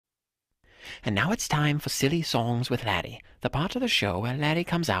And now it's time for Silly Songs with Laddie, the part of the show where Laddie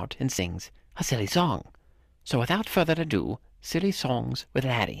comes out and sings a silly song. So without further ado, Silly Songs with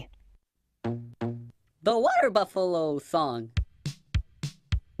Laddie. The Water Buffalo Song.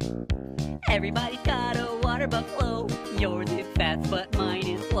 Everybody's got a water buffalo. Yours is fast, but mine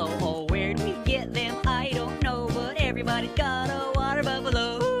is slow. Oh, where do we get them? I don't know, but everybody's got a water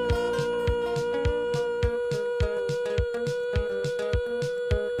buffalo.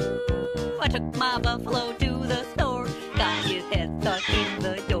 I took my buffalo to the store, got his head stuck in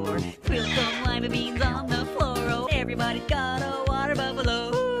the door, spilled some lima beans on the floor. Oh, everybody's got a water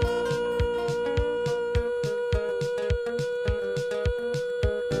buffalo.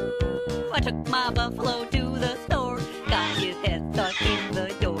 I took my buffalo to the store, got his head stuck in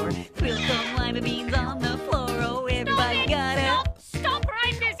the door, spilled some lima beans on the floor. Oh, everybody got it. Stop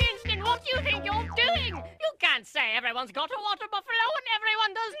right this instant! What do you think you're doing? You can't say everyone's got a water buffalo and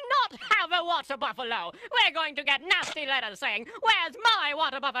everyone does not have a water buffalo. We're going to get nasty letters saying, "Where's my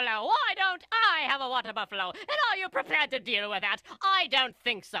water buffalo? Why don't I have a water buffalo?" And are you prepared to deal with that? I don't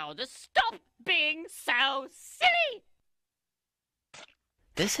think so. Just stop being so silly!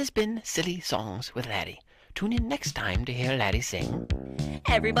 This has been Silly Songs with Laddie. Tune in next time to hear Laddie sing.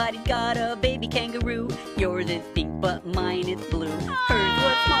 Everybody's got a baby kangaroo. Yours is pink, but mine is blue. Hers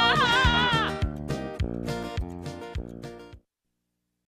was small.